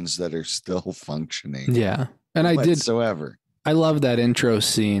organs that are still functioning. Yeah. And whatsoever. I love that intro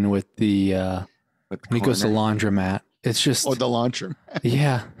scene with the when he goes to the laundromat. It's just the laundromat.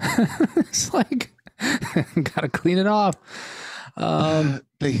 Yeah. It's like gotta clean it off. The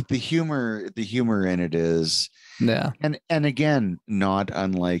humor in it is, yeah. And again, not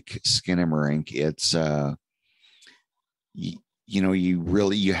unlike Skinamarink, it's you know,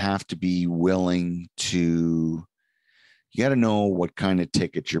 you have to be willing to, you got to know what kind of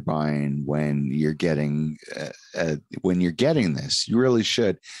ticket you're buying when you're getting this. You really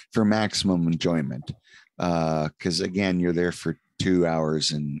should, for maximum enjoyment, because again, you're there for 2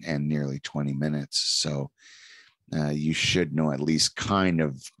 hours and nearly 20 minutes, so you should know at least kind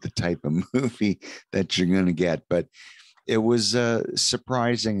of the type of movie that you're going to get. But it was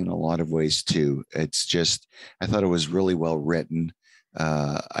surprising in a lot of ways too. It's just, I thought it was really well written.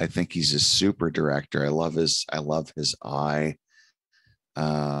 I think he's a super director. I love his eye,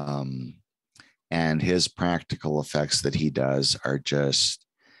 and his practical effects that he does are just,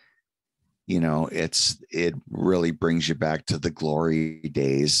 you know, it really brings you back to the glory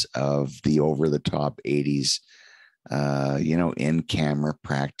days of the over the top 80s, you know, in camera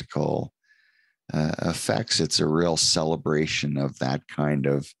practical effects. It's a real celebration of that kind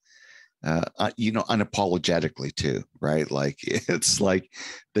of, you know, unapologetically too, right? Like, it's like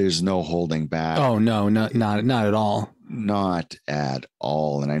there's no holding back. Oh no, not at all. Not at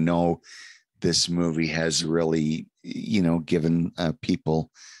all. And I know this movie has really, you know, given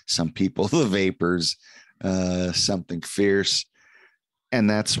some people the vapors, something fierce. And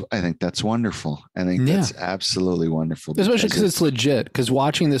I think that's wonderful. I think that's absolutely wonderful. Especially because it's legit. Because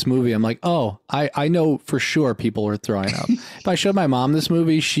watching this movie, I'm like, oh, I know for sure people are throwing up. If I showed my mom this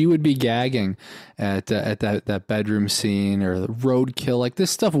movie, she would be gagging at that bedroom scene or the roadkill. Like,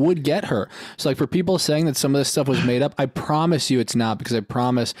 this stuff would get her. So like, for people saying that some of this stuff was made up, I promise you it's not, because I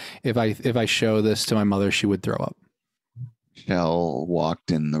promise if I show this to my mother, she would throw up. Shell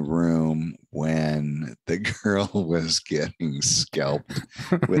walked in the room when the girl was getting scalped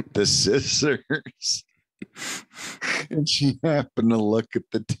with the scissors. And she happened to look at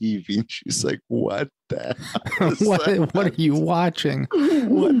the TV and she's like, what the hell is that? What are you watching?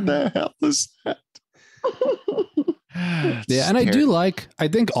 What the hell is that? Yeah, and I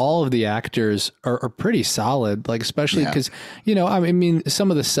think all of the actors are pretty solid, like, especially because, you know, I mean,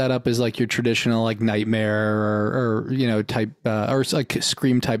 some of the setup is like your traditional like nightmare or you know, type or like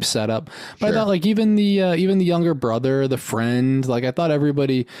Scream type setup. But I thought like even the younger brother, the friend, like I thought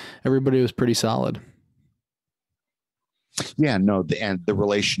everybody was pretty solid. Yeah, no, the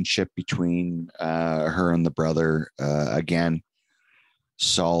relationship between her and the brother, again,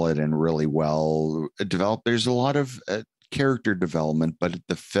 solid and really well developed. There's a lot of character development, but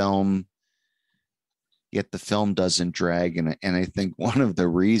the film doesn't drag. And I think one of the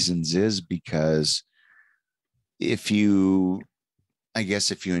reasons is because if you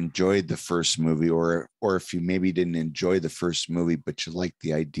enjoyed the first movie, or if you maybe didn't enjoy the first movie, but you like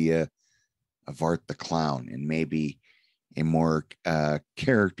the idea of Art the Clown and maybe a more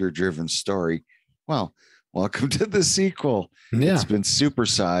character driven story, well, welcome to the sequel. Yeah. It's been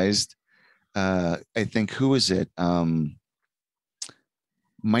supersized. I think, who is it?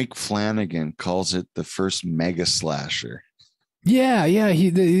 Mike Flanagan calls it the first mega slasher. Yeah.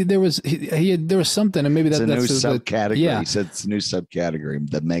 There was something, and maybe that's a new subcategory. Yeah. He said it's a new subcategory,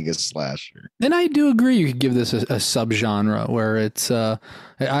 the mega slasher. And I do agree. You could give this a subgenre where it's. I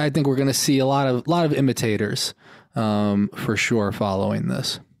think we're going to see a lot of imitators, for sure, following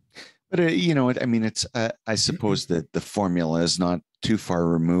this. But you know, I mean, it's I suppose that the formula is not too far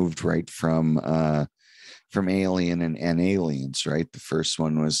removed, right, from Alien and Aliens, right? The first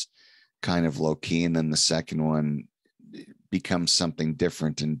one was kind of low key, and then the second one becomes something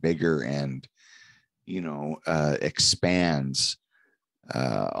different and bigger, and you know, expands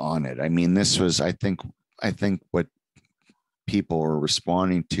on it. I mean, this was, I think what people were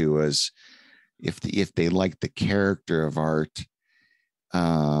responding to is if they like the character of Art,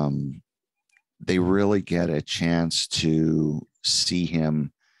 they really get a chance to see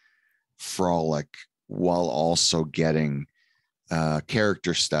him frolic while also getting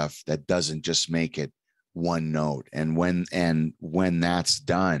character stuff that doesn't just make it one note. And when that's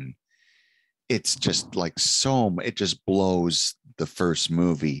done, it's just like it just blows the first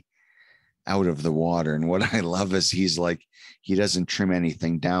movie out of the water. And what I love is he doesn't trim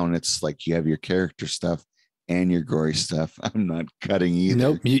anything down. It's like you have your character stuff and your gory stuff. I'm not cutting either.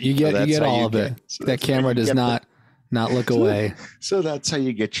 Nope. You get all of it. So that camera does not look away. So that's how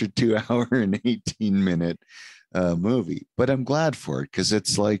you get your 2 hour and 18 minute movie. But I'm glad for it, because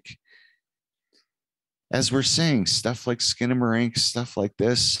it's like, as we're saying, stuff like Skinamarink, stuff like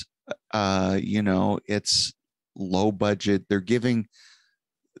this, it's low budget. They're giving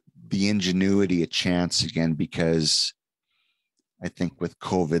the ingenuity a chance again, because I think with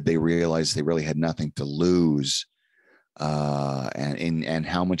COVID, they realized they really had nothing to lose. And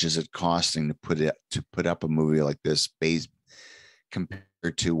how much is it costing to put up a movie like this based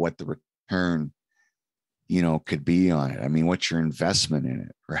compared to what the return, could be on it? I mean, what's your investment in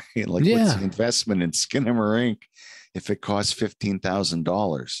it, right? Like, what's the investment in Skinamarink if it costs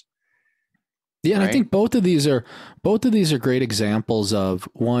 $15,000? Yeah, and I think both of these are great examples of,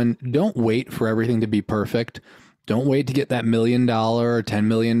 one, don't wait for everything to be perfect. Don't wait to get that $1 million or $10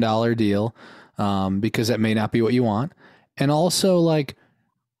 million deal, because that may not be what you want. And also, like,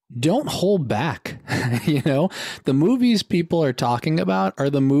 don't hold back. The movies people are talking about are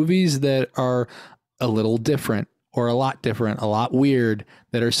the movies that are a little different, or a lot different, a lot weird,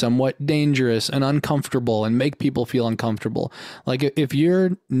 that are somewhat dangerous and uncomfortable and make people feel uncomfortable. Like, if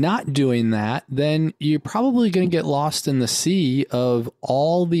you're not doing that, then you're probably going to get lost in the sea of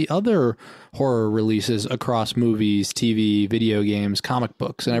all the other horror releases across movies, TV, video games, comic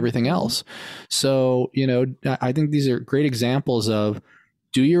books, and everything else. So, I think these are great examples of,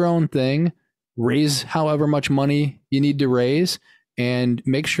 do your own thing, raise however much money you need to raise, and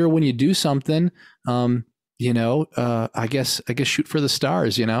make sure when you do something, I guess shoot for the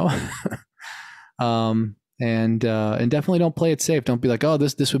stars, and definitely don't play it safe. Don't be like, oh,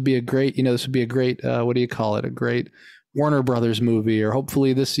 this would be a great, what do you call it? A great Warner Brothers movie, or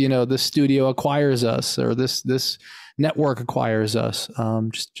hopefully this, this studio acquires us, or this network acquires us.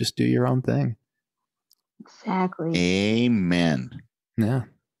 Just do your own thing. Exactly. Amen. Yeah.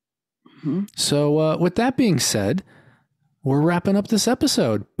 Mm-hmm. So with that being said, we're wrapping up this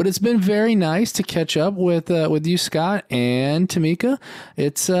episode, but it's been very nice to catch up with you, Scott, and Tamika.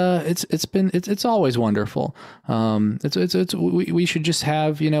 It's always wonderful. We should just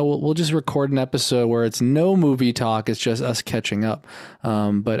have, we'll just record an episode where it's no movie talk. It's just us catching up.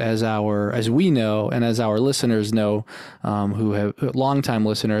 But as we know, and as our listeners know, who have longtime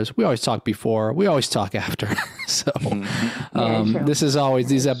listeners, we always talk before, we always talk after. So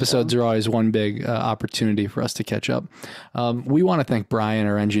these episodes are always one big opportunity for us to catch up. We want to thank Brian,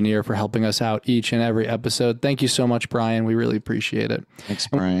 our engineer, for helping us out each and every episode. Thank you so much, Brian. We really appreciate it. Thanks,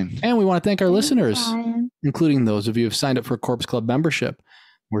 Brian. And we want to thank our listeners, including those of you who have signed up for a Corpse Club membership.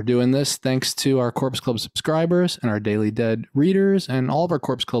 We're doing this thanks to our Corpse Club subscribers and our Daily Dead readers and all of our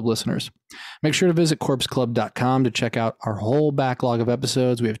Corpse Club listeners. Make sure to visit corpseclub.com to check out our whole backlog of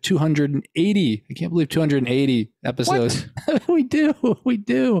episodes. We have 280. I can't believe 280 episodes. We do.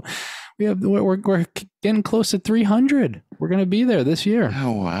 We're getting close to 300. We're going to be there this year.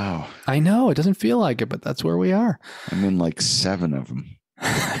 Oh, wow. I know. It doesn't feel like it, but that's where we are. I'm in like 7 of them.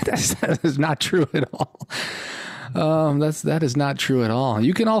 That is not true at all. That is not true at all.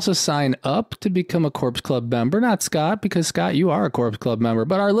 You can also sign up to become a Corpse Club member. Not Scott, because Scott, you are a Corpse Club member,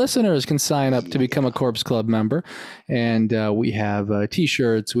 but our listeners can sign up to become a Corpse Club member. And we have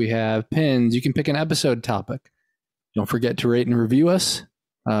t-shirts, we have pins. You can pick an episode topic. Don't forget to rate and review us,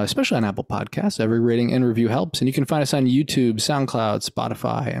 especially on Apple Podcasts. Every rating and review helps. And you can find us on YouTube, SoundCloud,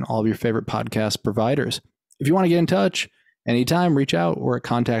 Spotify, and all of your favorite podcast providers. If you want to get in touch, anytime, reach out. We're at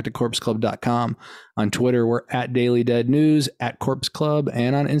contact@corpseclub.com. On Twitter, we're at Daily Dead News, at Corpse Club,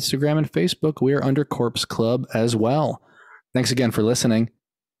 and on Instagram and Facebook, we are under Corpse Club as well. Thanks again for listening,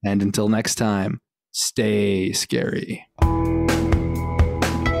 and until next time, stay scary.